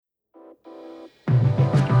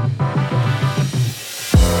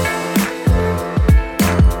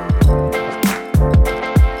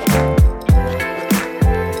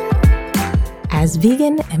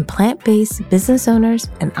vegan and plant-based business owners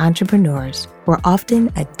and entrepreneurs, we're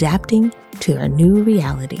often adapting to our new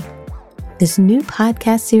reality. This new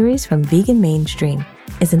podcast series from Vegan Mainstream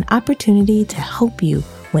is an opportunity to help you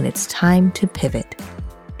when it's time to pivot.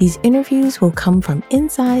 These interviews will come from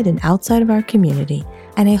inside and outside of our community,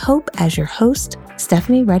 and I hope as your host,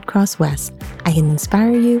 Stephanie Red Cross West, I can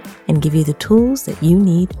inspire you and give you the tools that you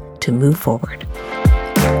need to move forward.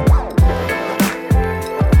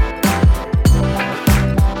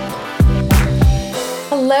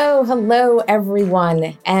 Hello,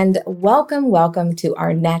 everyone, and welcome to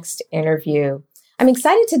our next interview. I'm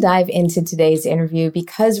excited to dive into today's interview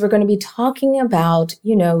because we're going to be talking about,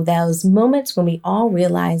 those moments when we all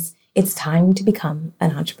realize it's time to become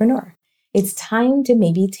an entrepreneur. It's time to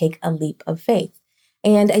maybe take a leap of faith.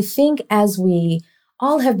 And I think as we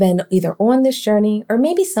all have been either on this journey, or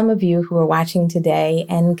maybe some of you who are watching today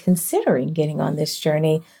and considering getting on this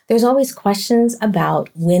journey, there's always questions about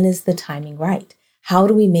when is the timing right? How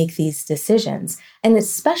do we make these decisions? And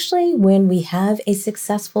especially when we have a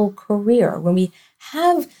successful career, when we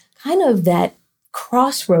have kind of that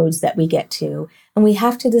crossroads that we get to, and we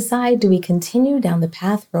have to decide, do we continue down the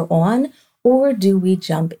path we're on, or do we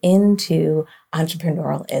jump into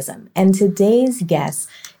entrepreneurialism? And today's guest,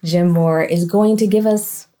 Jim Moore, is going to give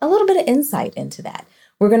us a little bit of insight into that.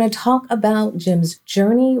 We're going to talk about Jim's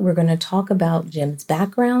journey. We're going to talk about Jim's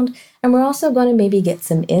background. And we're also going to maybe get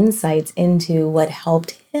some insights into what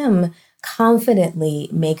helped him confidently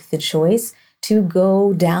make the choice to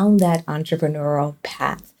go down that entrepreneurial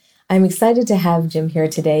path. I'm excited to have Jim here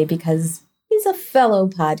today because he's a fellow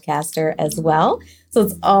podcaster as well. So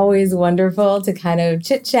it's always wonderful to kind of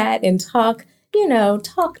chit chat and talk.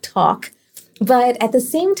 But at the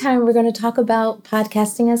same time, we're going to talk about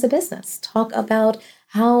podcasting as a business, talk about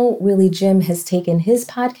how really Jim has taken his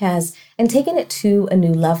podcast and taken it to a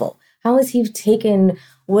new level. How has he taken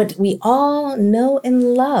what we all know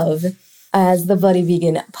and love as the Bloody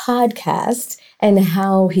Vegan podcast, and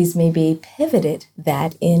how he's maybe pivoted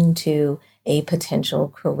that into a potential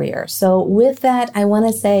career. So with that, I want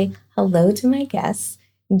to say hello to my guests.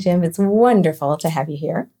 Jim, it's wonderful to have you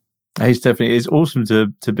here. Hey, Stephanie, it's awesome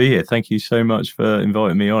to be here. Thank you so much for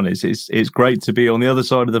inviting me on. It's great to be on the other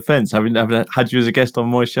side of the fence. Having had you as a guest on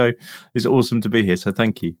my show, it's awesome to be here. So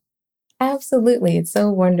thank you. Absolutely. It's so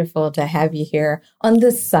wonderful to have you here on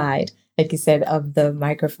this side, like you said, of the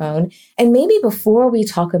microphone. And maybe before we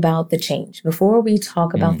talk about the change, before we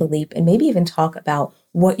talk about the leap, and maybe even talk about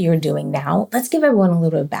what you're doing now, let's give everyone a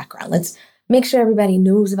little bit of background. Let's make sure everybody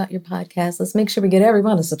knows about your podcast. Let's make sure we get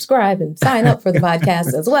everyone to subscribe and sign up for the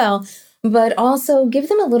podcast as well. But also give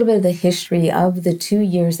them a little bit of the history of the 2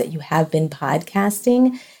 years that you have been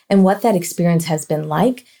podcasting and what that experience has been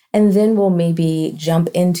like. And then we'll maybe jump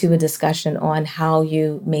into a discussion on how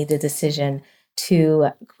you made the decision to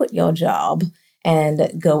quit your job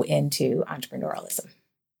and go into entrepreneurialism.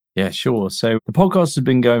 Yeah, sure. So the podcast has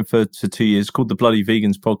been going for 2 years, called the Bloody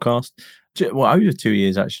Vegans Podcast. Well, over 2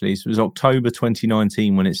 years, actually. So it was October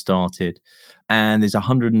 2019 when it started. And there's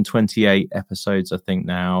 128 episodes, I think,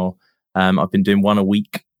 now. I've been doing one a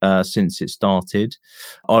week since it started.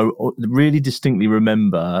 I really distinctly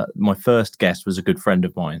remember my first guest was a good friend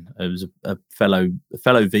of mine. It was a fellow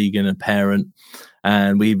vegan, a parent.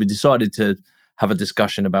 And we decided to have a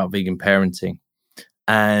discussion about vegan parenting.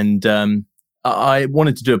 And I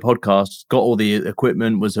wanted to do a podcast, got all the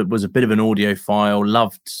equipment, was a bit of an audiophile,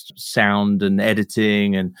 loved sound and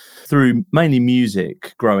editing, and through mainly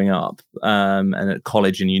music growing up. And at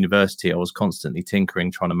college and university, I was constantly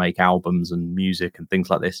tinkering, trying to make albums and music and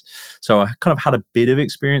things like this. So I kind of had a bit of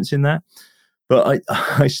experience in that. But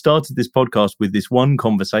I started this podcast with this one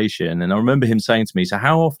conversation, and I remember him saying to me, "So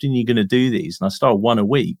how often are you going to do these?" And I started one a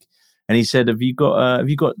week. And he said, "Have you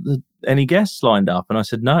got any guests lined up?" And I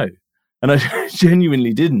said, "No." And I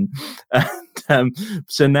genuinely didn't. And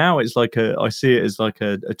so now it's like I see it as like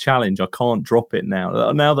a challenge. I can't drop it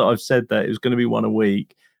now. Now that I've said that it was going to be one a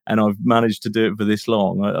week and I've managed to do it for this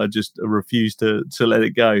long, I just refuse to let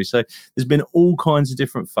it go. So there's been all kinds of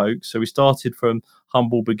different folks. So we started from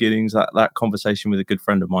humble beginnings, that conversation with a good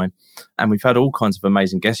friend of mine. And we've had all kinds of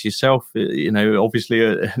amazing guests. Yourself, obviously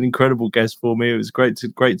an incredible guest for me. It was great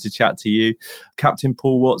to chat to you. Captain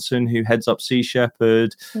Paul Watson, who heads up Sea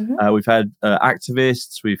Shepherd. Mm-hmm. We've had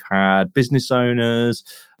activists, we've had business owners,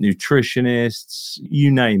 nutritionists, you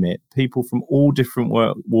name it, people from all different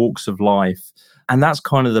walks of life. And that's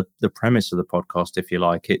kind of the premise of the podcast, if you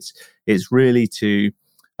like. It's really to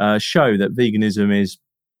show that veganism is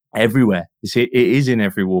everywhere. It is in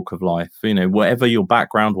every walk of life. Whatever your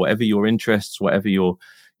background, whatever your interests, whatever your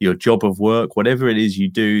your job of work, whatever it is you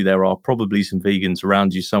do, there are probably some vegans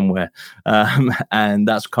around you somewhere. And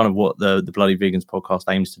that's kind of what the Bloody Vegans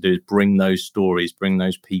podcast aims to do, is bring those stories, bring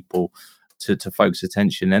those people to folks'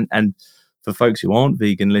 attention. And for folks who aren't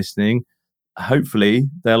vegan listening, hopefully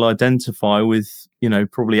they'll identify with,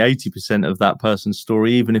 probably 80% of that person's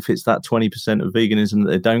story, even if it's that 20% of veganism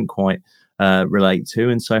that they don't quite relate to.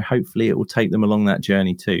 And so hopefully it will take them along that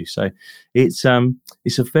journey too. So it's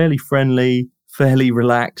a fairly friendly, fairly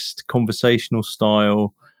relaxed conversational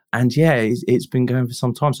style. And it's been going for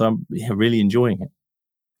some time. So I'm really enjoying it.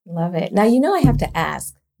 Love it. Now, I have to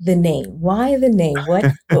ask the name. Why the name?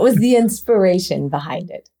 What was the inspiration behind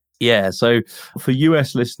it? Yeah. So for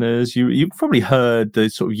US listeners, you've probably heard the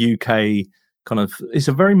sort of UK kind of, it's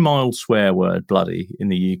a very mild swear word, bloody, in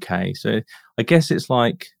the UK. So I guess it's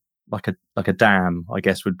like a damn, I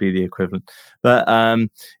guess would be the equivalent. But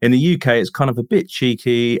in the UK, it's kind of a bit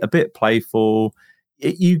cheeky, a bit playful.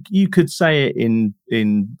 You could say it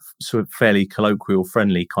in sort of fairly colloquial,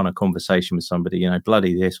 friendly kind of conversation with somebody,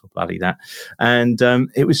 bloody this or bloody that. And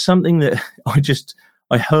it was something that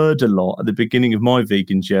I heard a lot at the beginning of my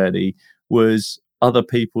vegan journey, was other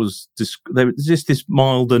people's, there was just this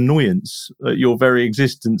mild annoyance at your very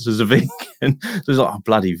existence as a vegan. So it was like,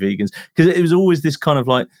 bloody vegans. Because it was always this kind of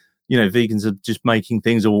like, vegans are just making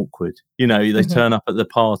things awkward. They turn up at the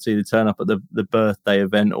party, they turn up at the birthday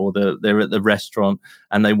event, or they're at the restaurant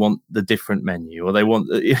and they want the different menu, or they want,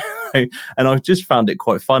 and I've just found it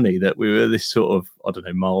quite funny that we were this sort of, I don't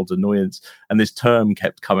know, mild annoyance, and this term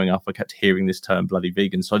kept coming up. I kept hearing this term, bloody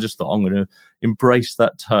vegan. So I just thought, I'm going to embrace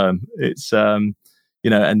that term. It's,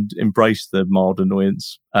 and embrace the mild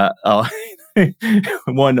annoyance.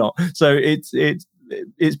 Why not? So it's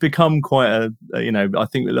become quite I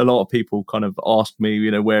think a lot of people kind of ask me,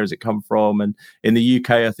 where has it come from? And in the UK,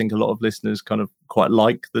 I think a lot of listeners kind of quite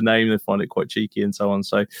like the name. They find it quite cheeky and so on.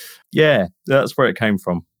 So yeah, that's where it came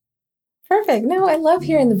from. Perfect. No, I love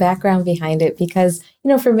hearing the background behind it because,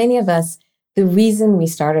 for many of us, the reason we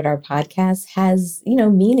started our podcast has,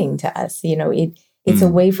 meaning to us. It's a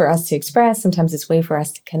way for us to express. Sometimes it's a way for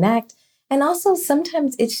us to connect. And also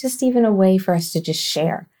sometimes it's just even a way for us to just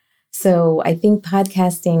share. So I think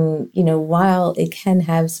podcasting, while it can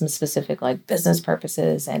have some specific like business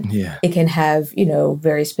purposes and it can have,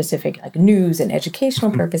 very specific like news and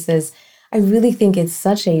educational purposes, I really think it's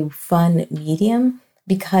such a fun medium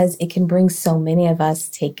because it can bring so many of us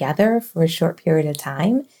together for a short period of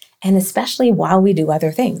time. And especially while we do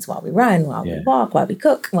other things, while we run, while we walk, while we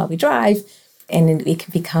cook, while we drive. And it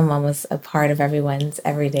can become almost a part of everyone's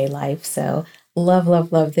everyday life. So love,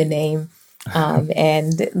 love, love the name.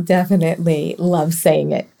 And definitely love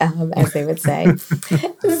saying it, as they would say.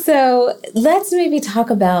 So let's maybe talk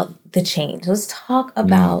about the change. Let's talk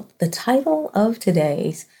about the title of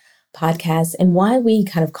today's podcast and why we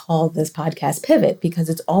kind of call this podcast Pivot, because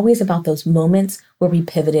it's always about those moments where we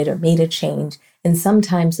pivoted or made a change. And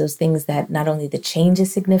sometimes those things that not only the change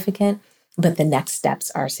is significant, but the next steps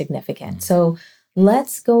are significant. So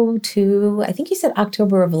let's go to, I think you said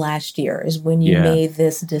October of last year is when you made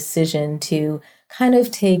this decision to kind of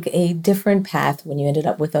take a different path when you ended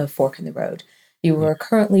up with a fork in the road. You were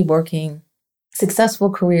currently working, successful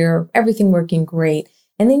career, everything working great.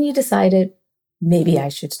 And then you decided, maybe I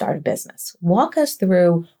should start a business. Walk us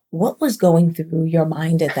through what was going through your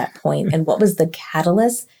mind at that point and what was the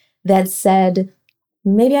catalyst that said,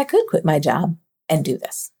 maybe I could quit my job and do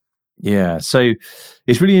this. Yeah. So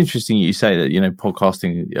it's really interesting you say that,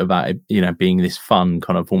 podcasting about it, being this fun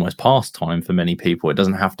kind of almost pastime for many people. It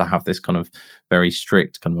doesn't have to have this kind of very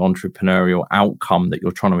strict kind of entrepreneurial outcome that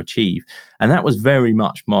you're trying to achieve. And that was very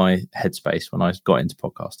much my headspace when I got into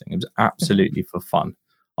podcasting. It was absolutely for fun.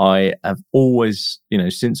 I have always,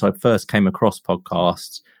 since I first came across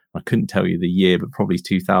podcasts, I couldn't tell you the year, but probably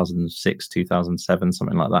 2006, 2007,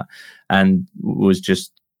 something like that. And was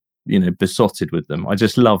just, besotted with them. I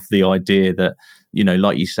just love the idea that,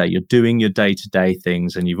 like you say, you're doing your day-to-day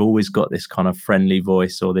things and you've always got this kind of friendly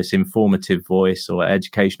voice or this informative voice or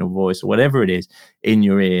educational voice or whatever it is in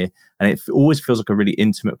your ear. And it always feels like a really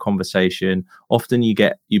intimate conversation. Often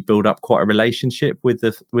you build up quite a relationship with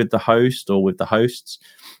the host or with the hosts.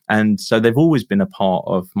 And so they've always been a part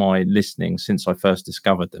of my listening since I first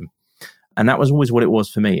discovered them. And that was always what it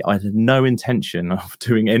was for me. I had no intention of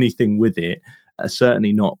doing anything with it.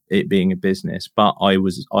 Certainly not it being a business, but I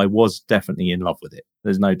was definitely in love with it.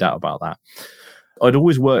 There's no doubt about that. I'd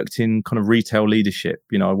always worked in kind of retail leadership.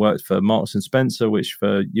 I worked for Marks and Spencer, which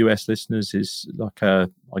for US listeners is like I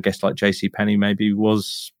guess like JCPenney maybe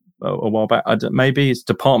was a while back. Maybe it's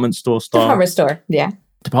department store style. Department store, yeah.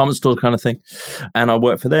 department store kind of thing. And I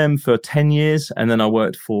worked for them for 10 years. And then I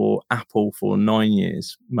worked for Apple for 9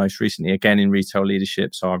 years, most recently, again, in retail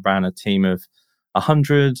leadership. So I ran a team of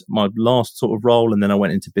 100, my last sort of role. And then I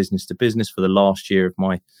went into business to business for the last year of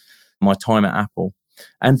my time at Apple.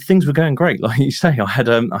 And things were going great. Like you say, I had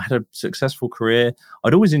a successful career.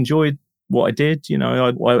 I'd always enjoyed what I did. You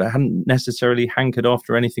know, I hadn't necessarily hankered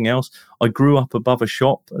after anything else. I grew up above a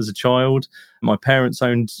shop as a child. My parents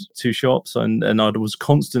owned 2 shops, and I was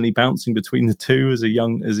constantly bouncing between the two as a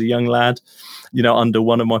young lad, you know, under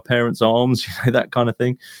one of my parents' arms, you know, that kind of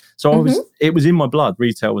thing. So it was in my blood.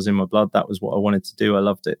 Retail was in my blood. That was what I wanted to do. I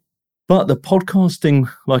loved it. But the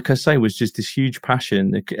podcasting, like I say, was just this huge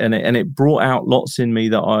passion, and it brought out lots in me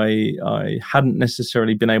that I hadn't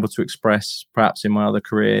necessarily been able to express perhaps in my other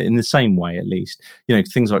career in the same way, at least. You know,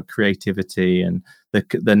 things like creativity and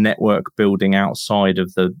the network building outside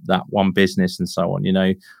of that one business and so on. You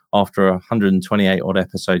know, after 128 odd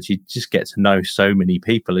episodes, you just get to know so many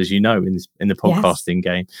people, as you know, in the podcasting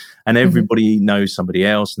game, and everybody knows somebody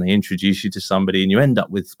else, and they introduce you to somebody, and you end up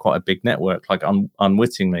with quite a big network, like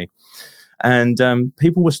unwittingly. And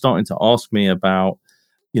people were starting to ask me about,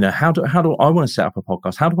 you know, how do I want to set up a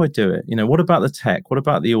podcast? How do I do it? You know, what about the tech? What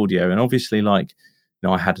about the audio? And obviously, like, you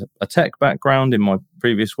know, I had a tech background in my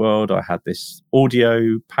previous world. I had this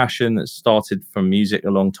audio passion that started from music a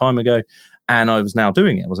long time ago, and I was now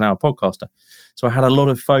doing it. I was now a podcaster. So I had a lot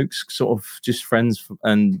of folks, sort of just friends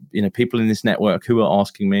and, you know, people in this network who were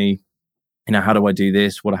asking me, you know, how do I do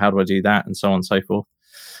this? How do I do that? And so on and so forth.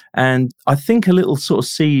 And I think a little sort of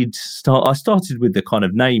seed I started with the kind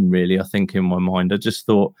of name, really, I think, in my mind. I just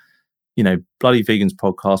thought, you know, Bloody Vegans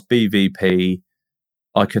Podcast, BVP,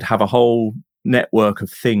 I could have a whole network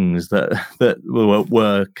of things that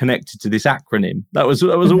were connected to this acronym. That was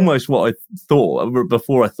almost what I thought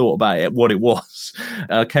before I thought about it, what it was.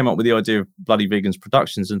 I came up with the idea of Bloody Vegans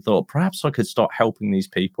Productions and thought perhaps I could start helping these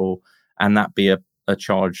people, and that be a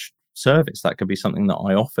charged service. That could be something that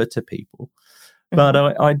I offer to people. But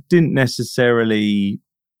I didn't necessarily,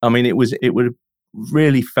 I mean, it would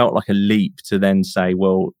really felt like a leap to then say,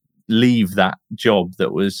 well, leave that job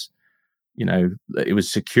that was, you know, it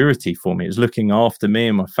was security for me. It was looking after me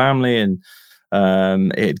and my family, and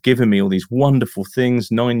it had given me all these wonderful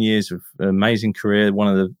things, 9 years of amazing career, one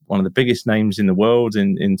of the biggest names in the world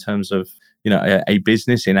in terms of, you know, a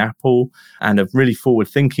business in Apple, and a really forward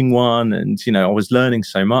thinking one. And, you know, I was learning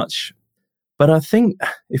so much. But I think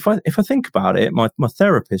if I think about it, my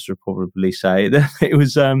therapist would probably say that it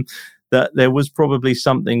was that there was probably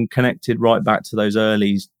something connected right back to those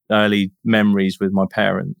early memories with my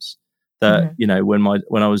parents. That you know, when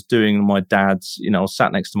I was doing my dad's, you know, I was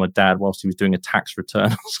sat next to my dad whilst he was doing a tax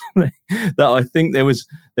return or something. That I think there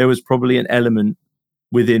was probably an element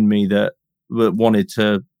within me that wanted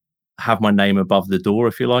to have my name above the door,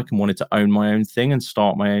 if you like, and wanted to own my own thing and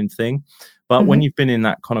start my own thing. But when you've been in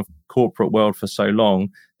that kind of corporate world for so long,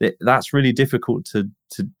 that's really difficult to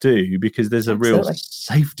do, because there's a real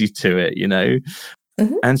safety to it, you know.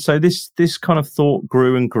 And so this kind of thought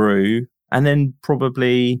grew and grew, and then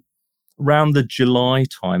probably around the July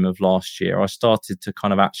time of last year, I started to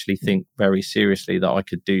kind of actually think very seriously that I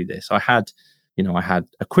could do this. I had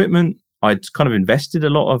equipment. I'd kind of invested a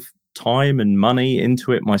lot of time and money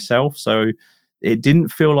into it myself, so it didn't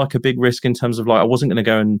feel like a big risk in terms of, like, I wasn't going to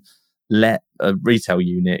go and let a retail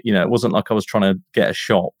unit, you know, it wasn't like I was trying to get a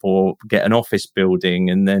shop or get an office building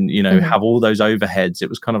and then, you know, have all those overheads. It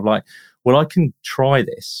was kind of like, well, I can try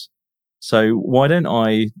this. So why don't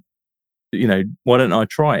I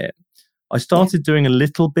try it? I started doing a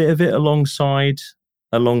little bit of it alongside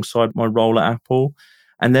my role at Apple.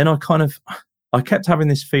 And then I kept having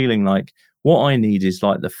this feeling like what I need is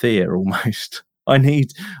like the fear almost. I need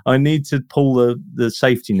to pull the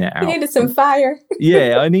safety net out. You needed some fire.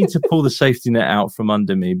 Yeah, I need to pull the safety net out from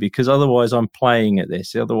under me, because otherwise I'm playing at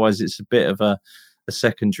this. Otherwise it's a bit of a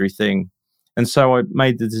secondary thing. And so I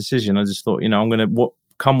made the decision. I just thought, you know, I'm going to,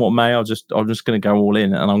 come what may, I'm just going to go all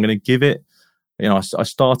in, and I'm going to give it, you know, I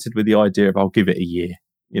started with the idea of I'll give it a year,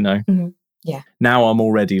 you know. Yeah. Now I'm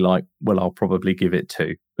already like, well, I'll probably give it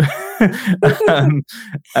 2. And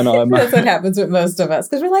that's what happens with most of us,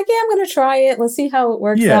 because we're like, yeah, I'm going to try it. Let's see how it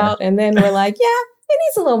works out. And then we're like, yeah, it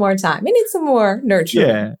needs a little more time. It needs some more nurturing.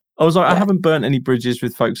 Yeah. I was like, I haven't burnt any bridges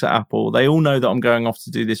with folks at Apple. They all know that I'm going off to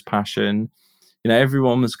do this passion. You know,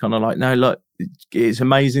 everyone was kind of like, no, look, it's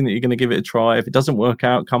amazing that you're going to give it a try. If it doesn't work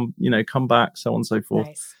out, come back, so on and so forth.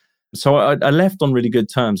 Nice. So I left on really good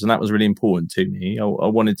terms, and that was really important to me. I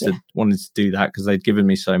wanted to do that because they'd given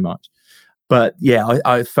me so much. But yeah,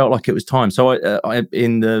 I felt like it was time. So I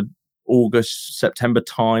in the August, September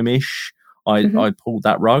time-ish, I pulled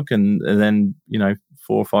that rug, and then, you know,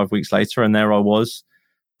 4 or 5 weeks later, and there I was,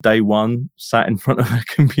 day one, sat in front of a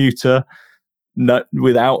computer,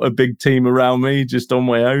 without a big team around me, just on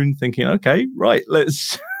my own, thinking, okay, right,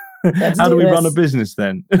 let's how do we run a business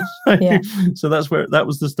then? Yeah. So that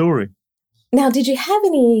was the story. Now, did you have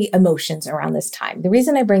any emotions around this time? The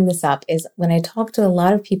reason I bring this up is when I talk to a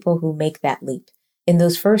lot of people who make that leap, in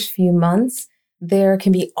those first few months, there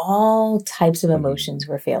can be all types of emotions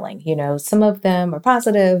we're feeling. You know, some of them are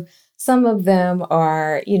positive. Some of them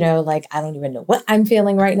are, you know, like, I don't even know what I'm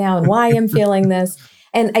feeling right now and why I'm feeling this.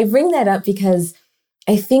 And I bring that up because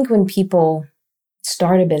I think when people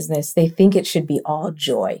start a business, they think it should be all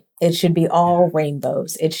joy. It should be all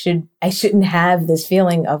rainbows. I shouldn't have this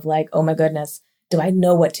feeling of like, oh my goodness, do I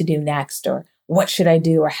know what to do next? Or what should I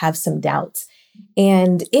do? Or have some doubts.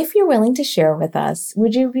 And if you're willing to share with us,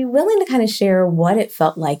 would you be willing to kind of share what it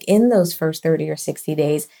felt like in those first 30 or 60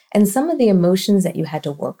 days and some of the emotions that you had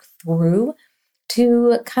to work through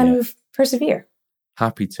to kind of persevere?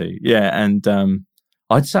 Happy to. Yeah. And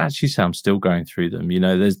I'd actually say I'm still going through them. You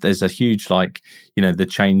know, there's a huge, like, you know, the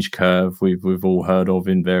change curve we've all heard of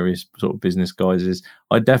in various sort of business guises.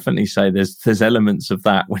 I definitely say there's elements of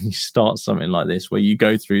that when you start something like this, where you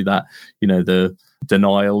go through that, you know, the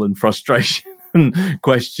denial and frustration and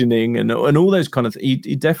questioning and all those kind of.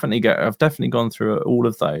 I've definitely gone through all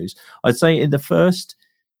of those. I'd say it was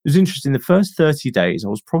interesting. The first 30 days, I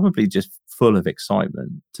was probably just full of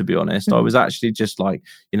excitement, to be honest. Mm-hmm. I was actually just like,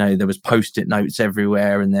 you know, there was Post-it notes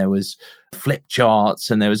everywhere and there was flip charts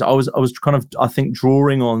and I was kind of, I think,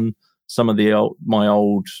 drawing on some of my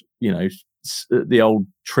old, you know, the old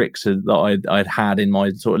tricks that I'd had in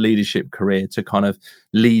my sort of leadership career to kind of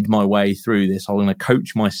lead my way through this. I'm going to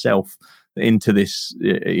coach myself into this,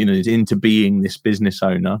 you know, into being this business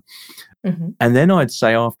owner. Mm-hmm. And then I'd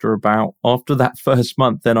say after that first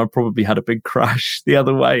month, then I probably had a big crash the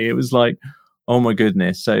other way. It was like, oh my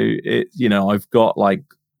goodness. So you know, I've got like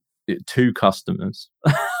 2 customers.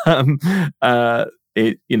 You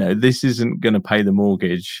know, this isn't going to pay the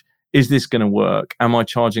mortgage. Is this going to work? Am I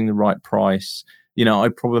charging the right price? You know, I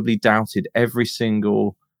probably doubted every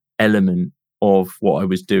single element of what I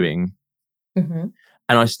was doing. Mm-hmm.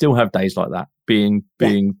 And I still have days like that, being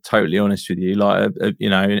totally honest with you. Like, you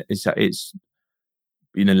know, it's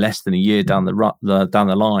you know, less than a year down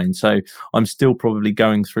the line. So I'm still probably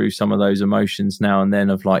going through some of those emotions now and then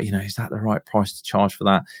of like, you know, is that the right price to charge for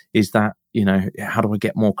that? Is that, you know, how do I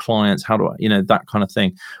get more clients? How do I, you know, that kind of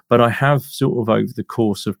thing. But I have sort of over the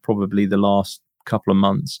course of probably the last couple of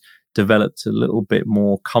months developed a little bit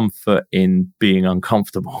more comfort in being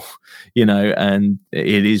uncomfortable, you know, and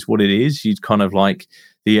it is what it is. You'd kind of like,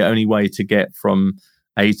 the only way to get from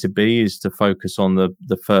A to B is to focus on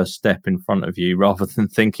the first step in front of you rather than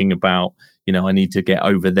thinking about, you know, I need to get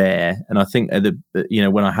over there. And I think you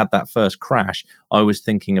know, when I had that first crash, I was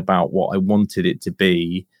thinking about what I wanted it to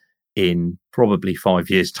be in probably 5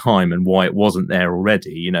 years' time and why it wasn't there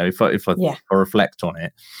already, you know, if I reflect on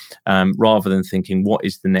it, rather than thinking what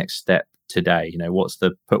is the next step today, you know, what's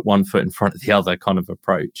the put one foot in front of the other kind of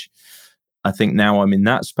approach. I think now I'm in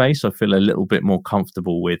that space, I feel a little bit more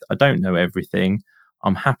comfortable with, I don't know everything.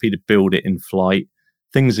 I'm happy to build it in flight.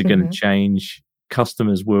 Things are going to change.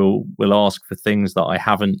 Customers will ask for things that I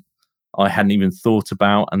hadn't even thought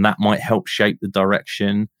about, and that might help shape the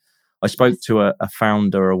direction. I spoke to a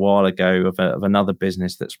founder a while ago of another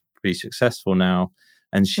business that's pretty successful now,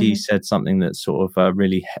 and she said something that sort of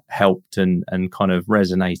really helped and kind of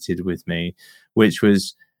resonated with me, which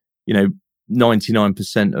was, you know,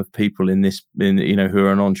 99% of people in you know, who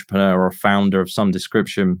are an entrepreneur or a founder of some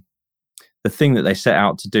description, the thing that they set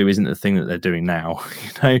out to do isn't the thing that they're doing now, you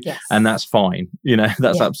know, and that's fine. You know,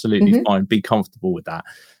 that's absolutely fine. Be comfortable with that.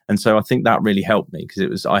 And so I think that really helped me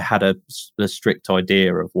because I had a strict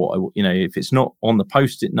idea of what you know, if it's not on the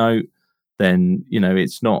Post-it note, then, you know,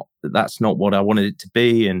 that's not what I wanted it to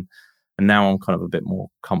be. And now I'm kind of a bit more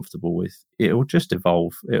comfortable with it. Will just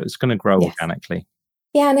evolve. It's going to grow organically.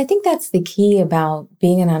 Yeah. And I think that's the key about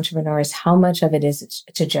being an entrepreneur is how much of it is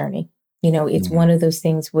it's a journey. You know, it's one of those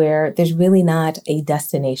things where there's really not a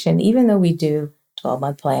destination, even though we do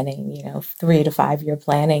 12-month planning, you know, 3 to 5 year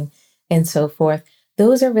planning and so forth.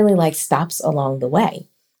 Those are really like stops along the way.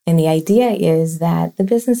 And the idea is that the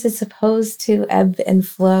business is supposed to ebb and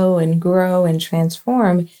flow and grow and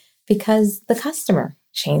transform because the customer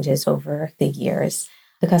changes over the years.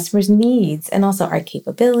 The customer's needs and also our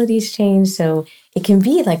capabilities change. So it can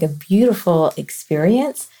be like a beautiful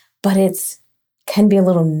experience, but can be a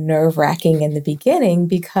little nerve-wracking in the beginning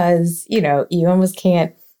because, you know, you almost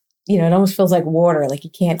can't, you know, it almost feels like water, like you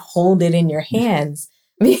can't hold it in your hands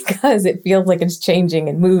because it feels like it's changing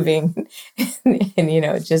and moving and you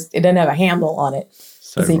know, it doesn't have a handle on it.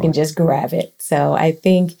 So you can just grab it. So I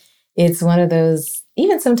think it's one of those,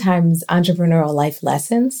 even sometimes entrepreneurial life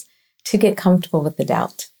lessons, to get comfortable with the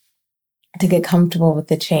doubt, to get comfortable with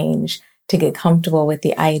the change, to get comfortable with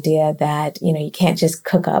the idea that, you can't just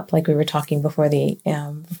cook up, like we were talking before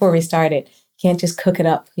before we started. You can't just cook it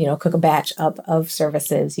up, cook a batch up of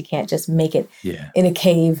services. You can't just make it in a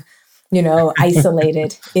cave,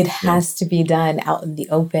 isolated. It has to be done out in the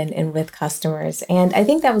open and with customers. And I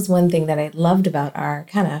think that was one thing that I loved about our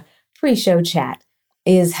kind of pre-show chat,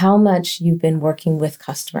 is how much you've been working with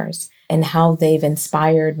customers and how they've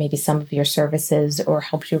inspired maybe some of your services or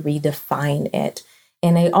helped you redefine it.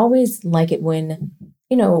 And I always like it when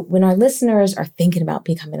our listeners are thinking about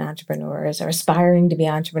becoming entrepreneurs or aspiring to be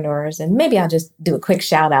entrepreneurs. And maybe I'll just do a quick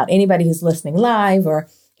shout out. Anybody who's listening live, or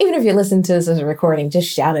even if you're listening to this as a recording,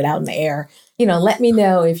 just shout it out in the air. Let me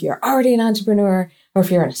know if you're already an entrepreneur or if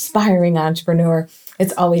you're an aspiring entrepreneur.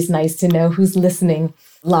 It's always nice to know who's listening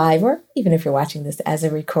live, or even if you're watching this as a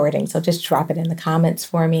recording. So just drop it in the comments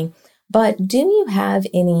for me. But do you have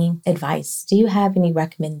any advice? Do you have any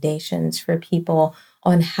recommendations for people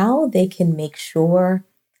on how they can make sure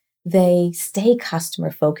they stay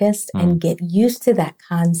customer focused and get used to that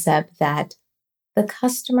concept that the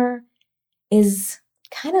customer is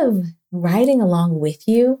kind of riding along with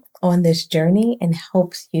you on this journey and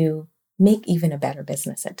helps you make even a better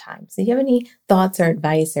business at times? Do you have any thoughts or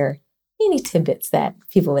advice or any tidbits that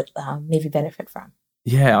people would maybe benefit from?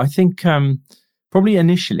 Yeah, I think probably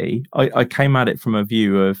initially I came at it from a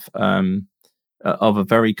view of a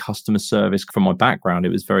very customer service. From my background, it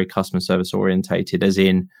was very customer service orientated, as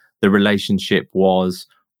in the relationship was,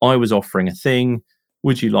 I was offering a thing,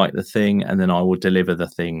 would you like the thing? And then I would deliver the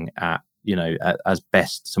thing as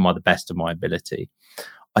best to the best of my ability.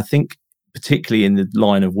 I think particularly in the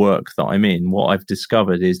line of work that I'm in, what I've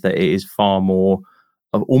discovered is that it is far more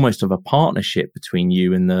of almost of a partnership between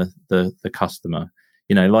you and the customer.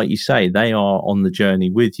 Like you say, they are on the journey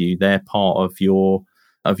with you. They're part of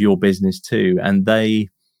your business too. And they,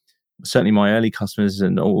 certainly my early customers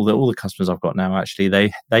and all the customers I've got now, actually,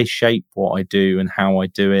 they shape what I do and how I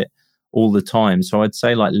do it all the time. So I'd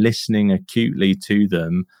say, like, listening acutely to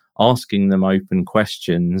them, asking them open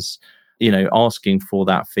questions, asking for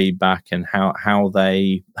that feedback and how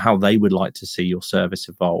they would like to see your service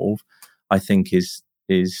evolve, I think is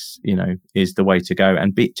the way to go.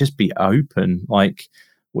 And just be open. Like,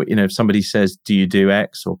 if somebody says, do you do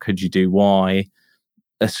X or could you do Y?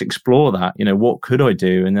 Let's explore that. What could I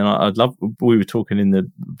do? And then I'd love, we were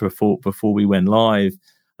talking before we went live,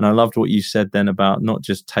 and I loved what you said then about not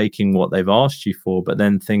just taking what they've asked you for, but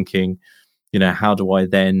then thinking, how do I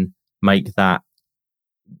then make that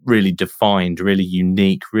really defined, really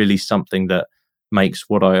unique, really something that makes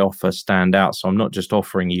what I offer stand out. So I'm not just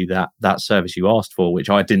offering you that service you asked for, which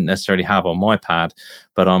I didn't necessarily have on my pad,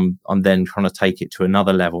 but I'm then trying to take it to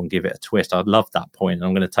another level and give it a twist. I love that point, and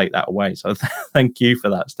I'm going to take that away. So thank you for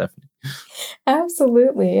that, Stephanie.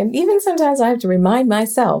 Absolutely. And even sometimes I have to remind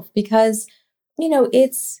myself, because,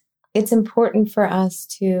 it's important for us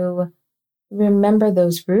to remember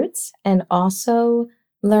those roots and also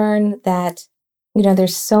learn that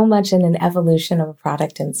there's so much in an evolution of a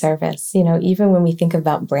product and service. Even when we think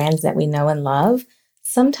about brands that we know and love,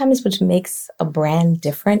 sometimes what makes a brand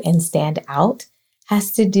different and stand out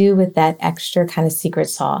has to do with that extra kind of secret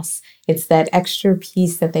sauce. It's that extra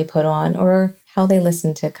piece that they put on, or how they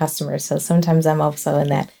listen to customers. So sometimes I'm also in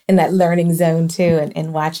that learning zone too,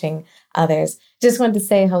 and watching others. Just wanted to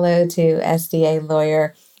say hello to SDA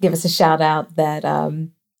Lawyer. Give us a shout out that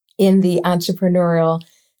in the entrepreneurial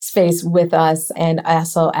space with us, and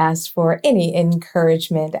also ask for any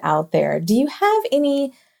encouragement out there. Do you have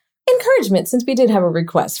any encouragement, since we did have a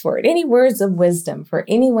request for it, any words of wisdom for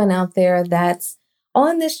anyone out there that's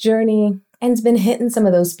on this journey and's been hitting some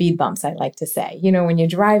of those speed bumps, I like to say? When you're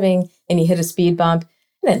driving and you hit a speed bump,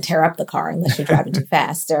 and then tear up the car unless you're driving too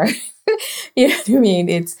fast, or you know what I mean?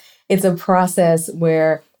 It's a process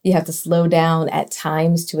where you have to slow down at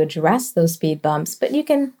times to address those speed bumps, but you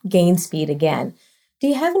can gain speed again. Do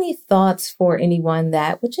you have any thoughts for anyone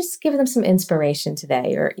that would just give them some inspiration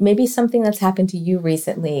today, or maybe something that's happened to you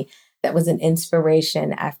recently that was an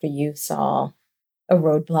inspiration after you saw a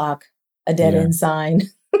roadblock, a dead end sign,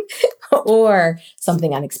 or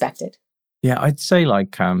something unexpected? Yeah, I'd say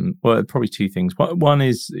probably two things. One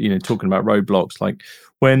is, talking about roadblocks, like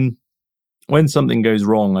when something goes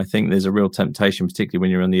wrong, I think there's a real temptation, particularly when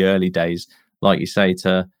you're in the early days, like you say,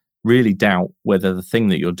 to really doubt whether the thing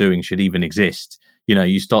that you're doing should even exist.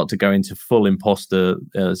 You start to go into full imposter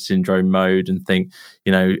syndrome mode and think,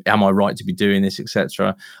 am I right to be doing this,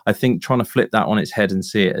 etc. I think trying to flip that on its head and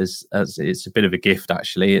see it as it's a bit of a gift,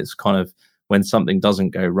 actually. It's kind of when something doesn't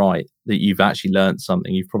go right, that you've actually learned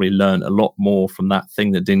something. You've probably learned a lot more from that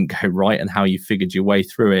thing that didn't go right and how you figured your way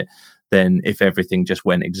through it than if everything just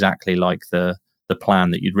went exactly like the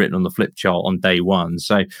plan that you'd written on the flip chart on day one.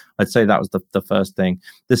 So I'd say that was the first thing.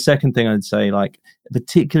 The second thing I'd say, like,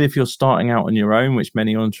 particularly if you're starting out on your own, which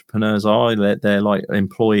many entrepreneurs are, they're like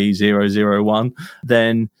employee 001,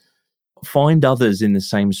 then find others in the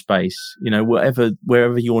same space,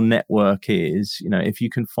 wherever your network is, if you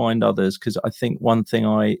can find others. Because I think one thing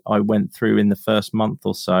I went through in the first month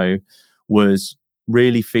or so was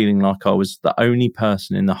really feeling like I was the only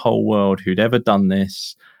person in the whole world who'd ever done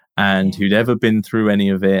this and who'd ever been through any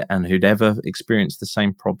of it and who'd ever experienced the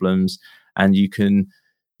same problems. And you can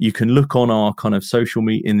look on our kind of social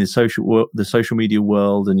media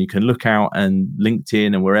world, and you can look out and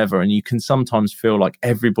LinkedIn and wherever, and you can sometimes feel like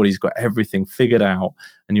everybody's got everything figured out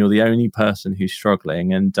and you're the only person who's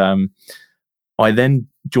struggling. And I then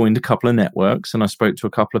joined a couple of networks, and I spoke to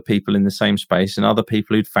a couple of people in the same space and other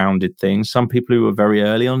people who'd founded things, some people who were very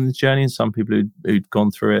early on in the journey and some people who'd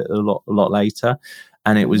gone through it a lot later.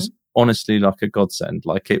 And it was honestly like a godsend.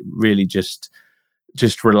 Like, it really just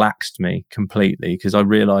relaxed me completely, because I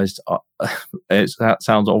realized that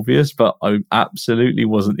sounds obvious, but I absolutely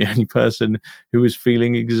wasn't the only person who was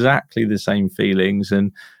feeling exactly the same feelings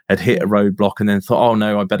and had hit a roadblock and then thought, oh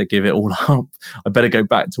no, I better give it all up. I better go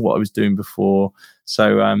back to what I was doing before.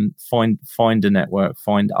 So find a network,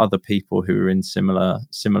 find other people who are in similar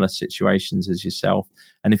situations as yourself.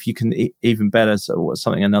 And if you can, even better, so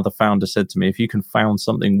something another founder said to me, if you can found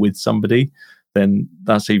something with somebody, then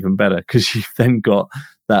that's even better, because you've then got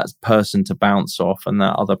that person to bounce off and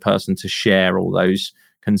that other person to share all those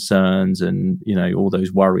concerns and, all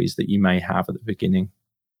those worries that you may have at the beginning.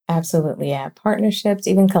 Absolutely. Yeah. Partnerships,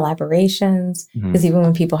 even collaborations, because even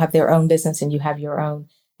when people have their own business and you have your own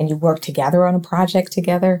and you work together on a project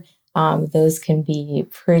together, those can be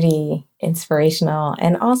pretty inspirational.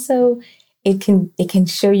 And also it can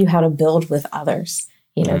show you how to build with others.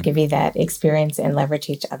 Give you that experience and leverage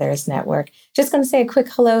each other's network. Just going to say a quick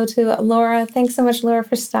hello to Laura. Thanks so much, Laura,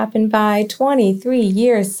 for stopping by. 23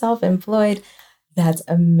 years self-employed. That's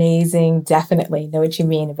amazing. Definitely know what you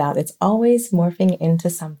mean about it's always morphing into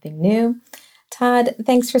something new. Todd,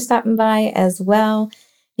 thanks for stopping by as well.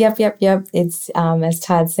 Yep. It's, as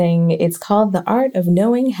Todd's saying, it's called The Art of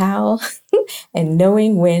Knowing How and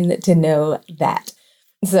Knowing When to Know That.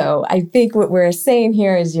 So I think what we're saying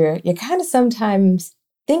here is you're kind of sometimes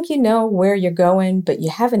think you know where you're going, but you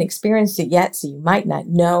haven't experienced it yet, so you might not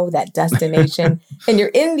know that destination. And you're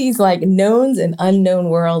in these like knowns and unknown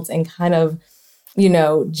worlds and kind of,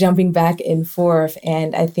 jumping back and forth.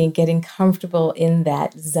 And I think getting comfortable in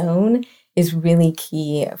that zone is really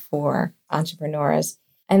key for entrepreneurs.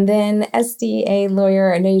 And then SDA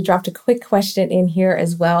Lawyer, I know you dropped a quick question in here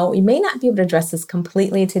as well. We may not be able to address this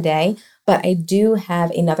completely today, but I do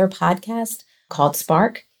have another podcast called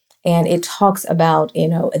Spark. And it talks about,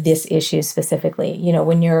 this issue specifically.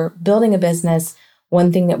 When you're building a business,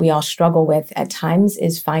 one thing that we all struggle with at times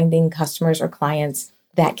is finding customers or clients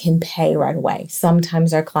that can pay right away.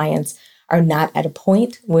 Sometimes our clients are not at a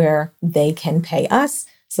point where they can pay us.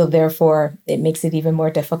 So therefore, it makes it even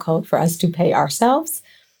more difficult for us to pay ourselves.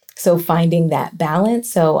 So finding that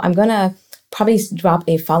balance. So I'm going to probably drop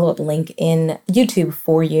a follow-up link in YouTube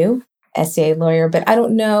for you, SDA Lawyer. But I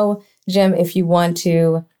don't know, Jim, if you want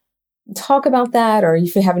to talk about that, or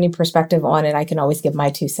if you have any perspective on it, I can always give my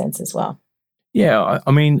 2 cents as well. Yeah,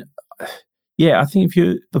 I think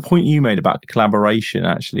the point you made about collaboration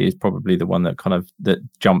actually is probably the one that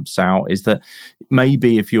jumps out, is that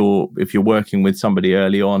maybe if you're working with somebody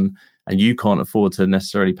early on and you can't afford to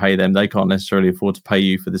necessarily pay them, they can't necessarily afford to pay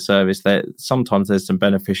you for the service, that sometimes there's some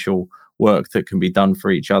beneficial work that can be done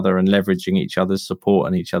for each other and leveraging each other's support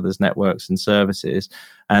and each other's networks and services.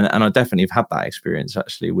 And I definitely have had that experience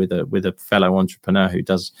actually with a fellow entrepreneur who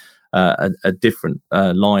does a different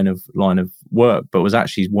line of work, but was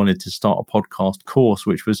actually wanted to start a podcast course,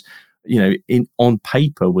 which was, on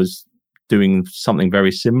paper was doing something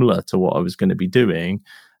very similar to what I was going to be doing.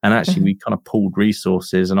 And actually we kind of pooled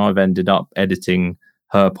resources, and I've ended up editing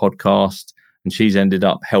her podcast and she's ended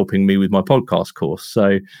up helping me with my podcast course.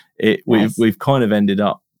 So we've kind of ended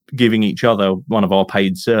up giving each other one of our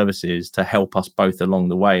paid services to help us both along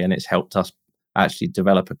the way. And it's helped us actually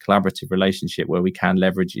develop a collaborative relationship where we can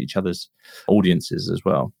leverage each other's audiences as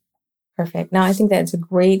well. Perfect. Now, I think that's a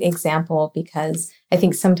great example, because I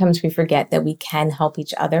think sometimes we forget that we can help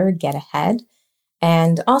each other get ahead.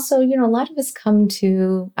 And also, a lot of us come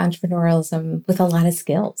to entrepreneurialism with a lot of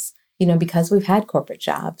skills, because we've had corporate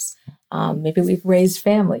jobs. Maybe we've raised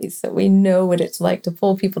families, so we know what it's like to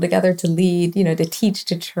pull people together, to lead, to teach,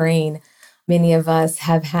 to train. Many of us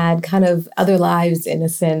have had kind of other lives in a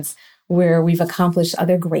sense where we've accomplished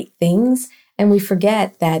other great things. And we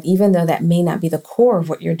forget that even though that may not be the core of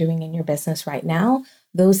what you're doing in your business right now,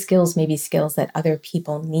 those skills may be skills that other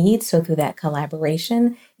people need. So through that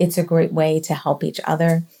collaboration, it's a great way to help each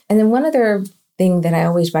other. And then one other thing that I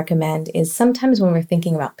always recommend is sometimes when we're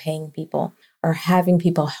thinking about paying people or having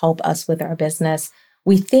people help us with our business,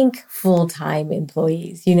 we think full-time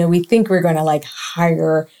employees. We think we're going to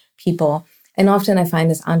hire people. And often I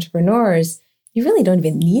find as entrepreneurs, you really don't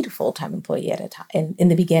even need a full-time employee at a time in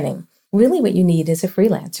the beginning. Really what you need is a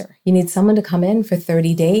freelancer. You need someone to come in for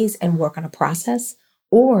 30 days and work on a process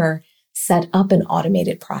or set up an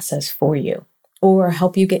automated process for you or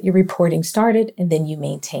help you get your reporting started and then you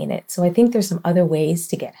maintain it. So I think there's some other ways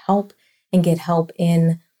to get help and get help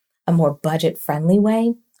in a more budget-friendly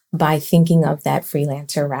way by thinking of that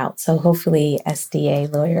freelancer route. So hopefully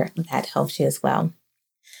SDA Lawyer, that helps you as well.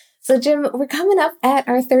 So Jim, we're coming up at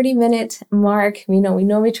our 30-minute mark. We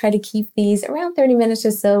normally try to keep these around 30 minutes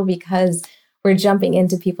or so because we're jumping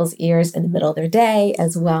into people's ears in the middle of their day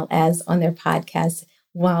as well as on their podcasts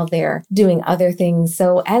while they're doing other things.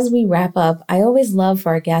 So as we wrap up, I always love for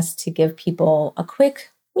our guests to give people a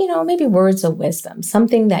quick, maybe words of wisdom,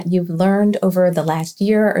 something that you've learned over the last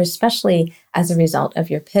year, or especially as a result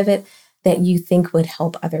of your pivot that you think would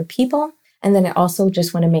help other people. And then I also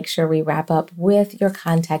just want to make sure we wrap up with your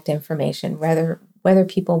contact information, whether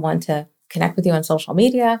people want to connect with you on social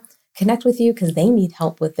media, connect with you because they need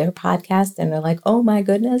help with their podcast and they're like, oh my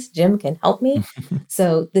goodness, Jim can help me.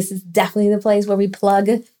 So this is definitely the place where we plug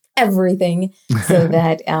everything so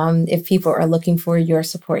that if people are looking for your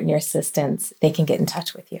support and your assistance, they can get in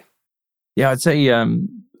touch with you. Yeah, I'd say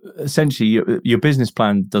essentially your business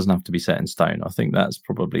plan doesn't have to be set in stone. I think that's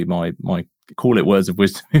probably my call it words of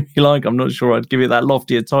wisdom if you like. I'm not sure I'd give it that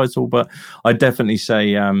loftier title, but I'd definitely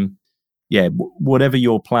say whatever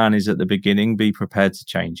your plan is at the beginning, be prepared to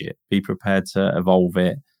change it, be prepared to evolve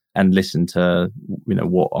it and listen to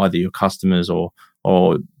what either your customers or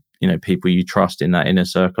people you trust in that inner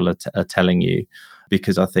circle are telling you,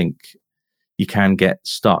 because I think you can get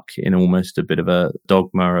stuck in almost a bit of a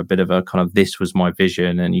dogma, a bit of a kind of this was my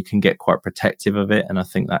vision, and you can get quite protective of it. And I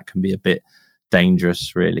think that can be a bit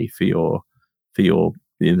dangerous really for the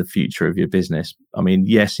future of your business. I mean,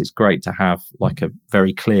 yes, it's great to have like a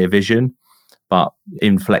very clear vision, but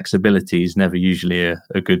inflexibility is never usually a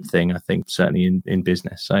good thing, I think, certainly in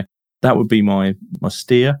business. So that would be my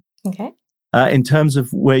steer. Okay. In terms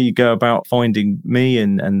of where you go about finding me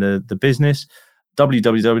and the business,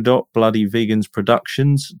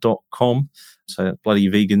 www.bloodyvegansproductions.com. So Bloody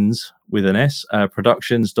Vegans with an S,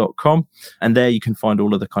 productions.com. And there you can find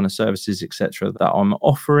all of the kind of services, etc., that I'm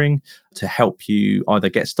offering to help you either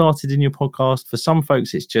get started in your podcast. For some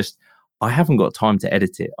folks, it's just, I haven't got time to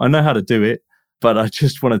edit it. I know how to do it, but I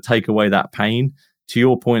just want to take away that pain. To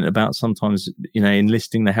your point about sometimes,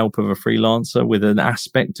 enlisting the help of a freelancer with an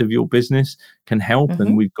aspect of your business can help. Mm-hmm.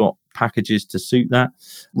 And we've got packages to suit that,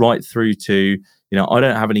 right through to, I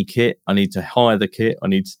don't have any kit. I need to hire the kit. I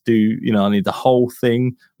need to do, I need the whole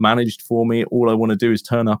thing managed for me. All I want to do is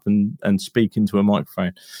turn up and speak into a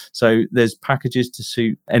microphone. So there's packages to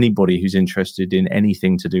suit anybody who's interested in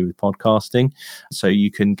anything to do with podcasting. So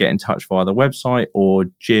you can get in touch via the website or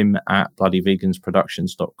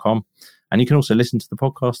jim@bloodyvegansproductions.com. And you can also listen to the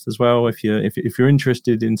podcast as well if you're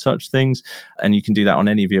interested in such things. And you can do that on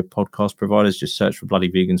any of your podcast providers. Just search for Bloody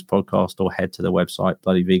Vegans Podcast or head to the website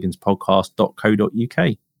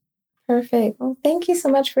bloodyveganspodcast.co.uk. Perfect. Well, thank you so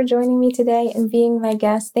much for joining me today and being my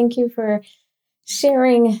guest. Thank you for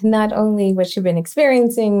sharing not only what you've been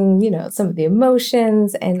experiencing, some of the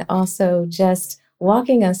emotions, and also just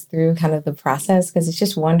walking us through kind of the process, because it's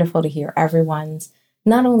just wonderful to hear everyone's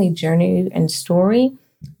not only journey and story,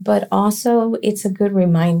 but also it's a good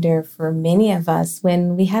reminder for many of us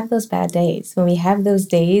when we have those bad days, when we have those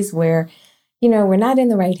days where, we're not in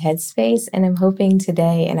the right headspace. And I'm hoping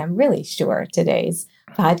today, and I'm really sure today's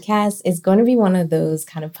podcast is going to be one of those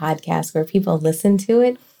kind of podcasts where people listen to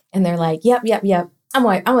it and they're like, yep, I'm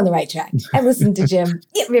on the right track. I listened to Jim.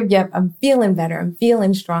 Yep. I'm feeling better. I'm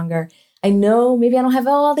feeling stronger. I know maybe I don't have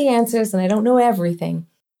all the answers and I don't know everything,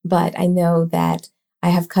 but I know that I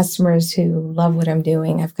have customers who love what I'm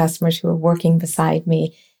doing. I have customers who are working beside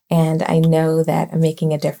me, and I know that I'm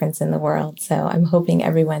making a difference in the world. So I'm hoping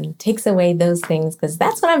everyone takes away those things, because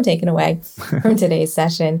that's what I'm taking away from today's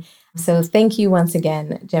session. So thank you once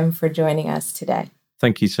again, Jim, for joining us today.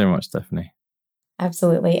 Thank you so much, Stephanie.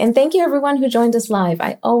 Absolutely. And thank you, everyone who joined us live.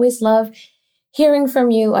 I always love hearing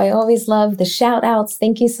from you. I always love the shout outs.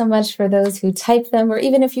 Thank you so much for those who type them, or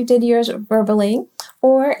even if you did yours verbally,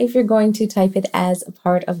 or if you're going to type it as a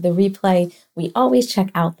part of the replay. We always check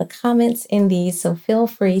out the comments in these, so feel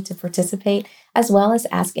free to participate as well as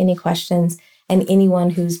ask any questions. And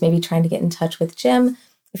anyone who's maybe trying to get in touch with Jim,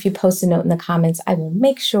 if you post a note in the comments, I will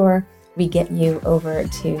make sure we get you over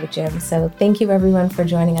to Jim. So thank you everyone for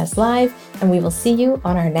joining us live, and we will see you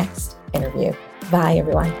on our next interview. Bye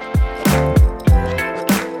everyone.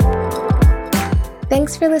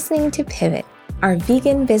 Thanks for listening to Pivot, our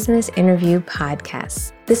vegan business interview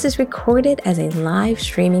podcast. This is recorded as a live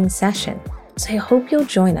streaming session, so I hope you'll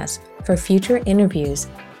join us for future interviews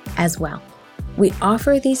as well. We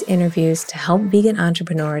offer these interviews to help vegan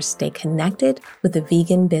entrepreneurs stay connected with the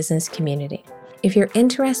vegan business community. If you're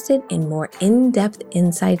interested in more in-depth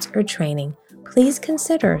insights or training, please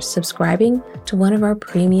consider subscribing to one of our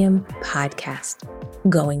premium podcasts,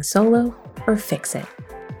 Going Solo or Fix It.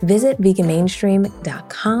 Visit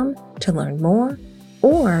veganmainstream.com to learn more,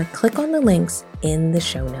 or click on the links in the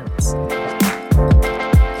show notes.